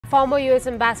Former U.S.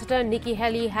 Ambassador Nikki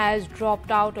Haley has dropped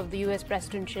out of the U.S.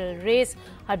 presidential race.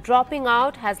 Her dropping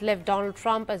out has left Donald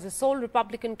Trump as the sole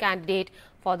Republican candidate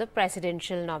for the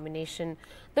presidential nomination.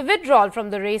 The withdrawal from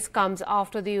the race comes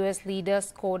after the U.S. leader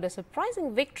scored a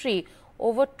surprising victory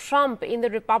over Trump in the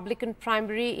Republican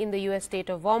primary in the U.S. state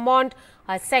of Vermont,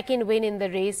 her second win in the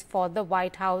race for the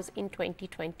White House in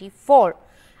 2024.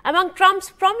 Among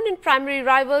Trump's prominent primary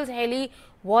rivals, Haley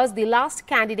was the last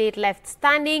candidate left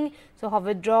standing, so her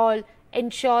withdrawal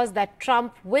ensures that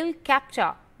Trump will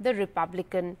capture the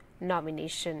Republican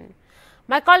nomination.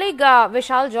 My colleague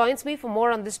Vishal joins me for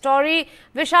more on this story.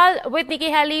 Vishal, with Nikki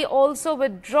Haley also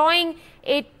withdrawing,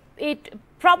 it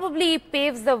probably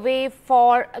paves the way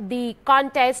for the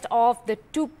contest of the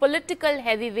two political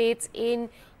heavyweights in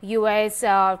US,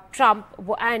 Trump,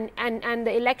 and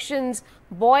the elections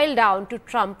boil down to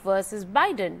Trump versus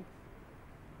Biden.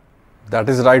 That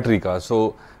is right, Rika.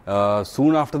 So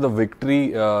soon after the victory,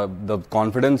 the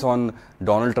confidence on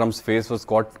Donald Trump's face was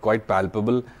quite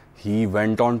palpable. He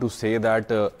went on to say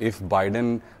that if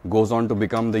Biden goes on to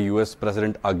become the US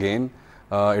president again,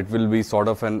 it will be sort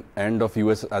of an end of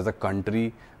US as a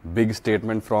country. Big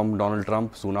statement from Donald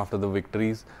Trump soon after the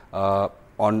victories. To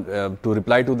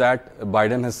reply to that,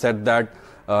 Biden has said that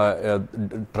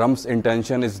Trump's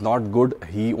intention is not good.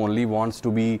 He only wants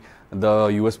to be the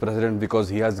US president because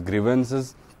he has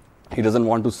grievances. He doesn't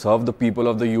want to serve the people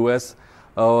of the US.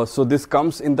 So this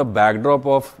comes in the backdrop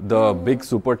of the big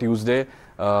Super Tuesday.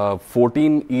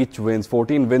 14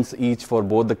 wins each for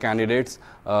both the candidates.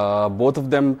 Both of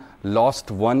them lost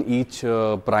one each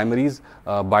primaries.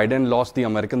 Biden lost the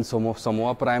American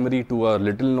Samoa primary to a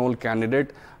little-known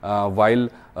candidate, while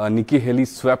Nikki Haley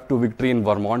swept to victory in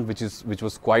Vermont, which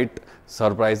was quite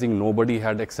surprising. Nobody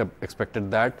had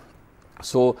expected that.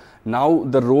 So now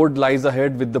the road lies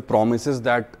ahead with the promises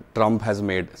that Trump has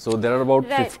made. So there are about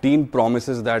 15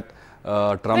 promises that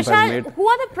Trump has made. Who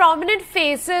are the prominent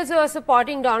faces who are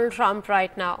supporting Donald Trump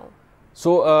right now?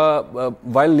 So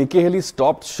while Nikki Haley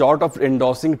stopped short of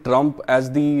endorsing Trump as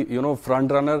the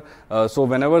front runner, so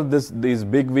whenever these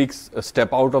big wigs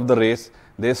step out of the race,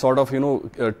 they sort of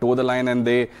toe the line and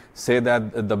they say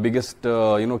that the biggest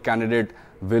candidate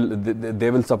they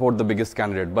will support the biggest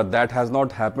candidate. But that has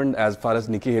not happened as far as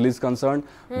Nikki Haley is concerned.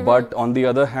 But on the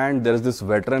other hand, there is this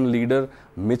veteran leader,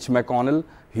 Mitch McConnell.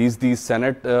 He's the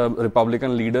Senate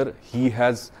Republican leader. He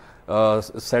has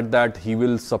said that he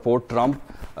will support Trump.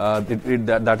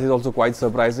 That is also quite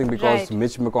surprising because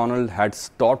Mitch McConnell had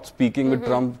stopped speaking with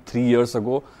Trump 3 years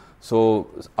ago. So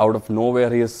out of nowhere,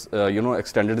 he has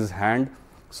extended his hand.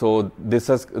 So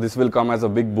this will come as a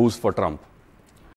big boost for Trump.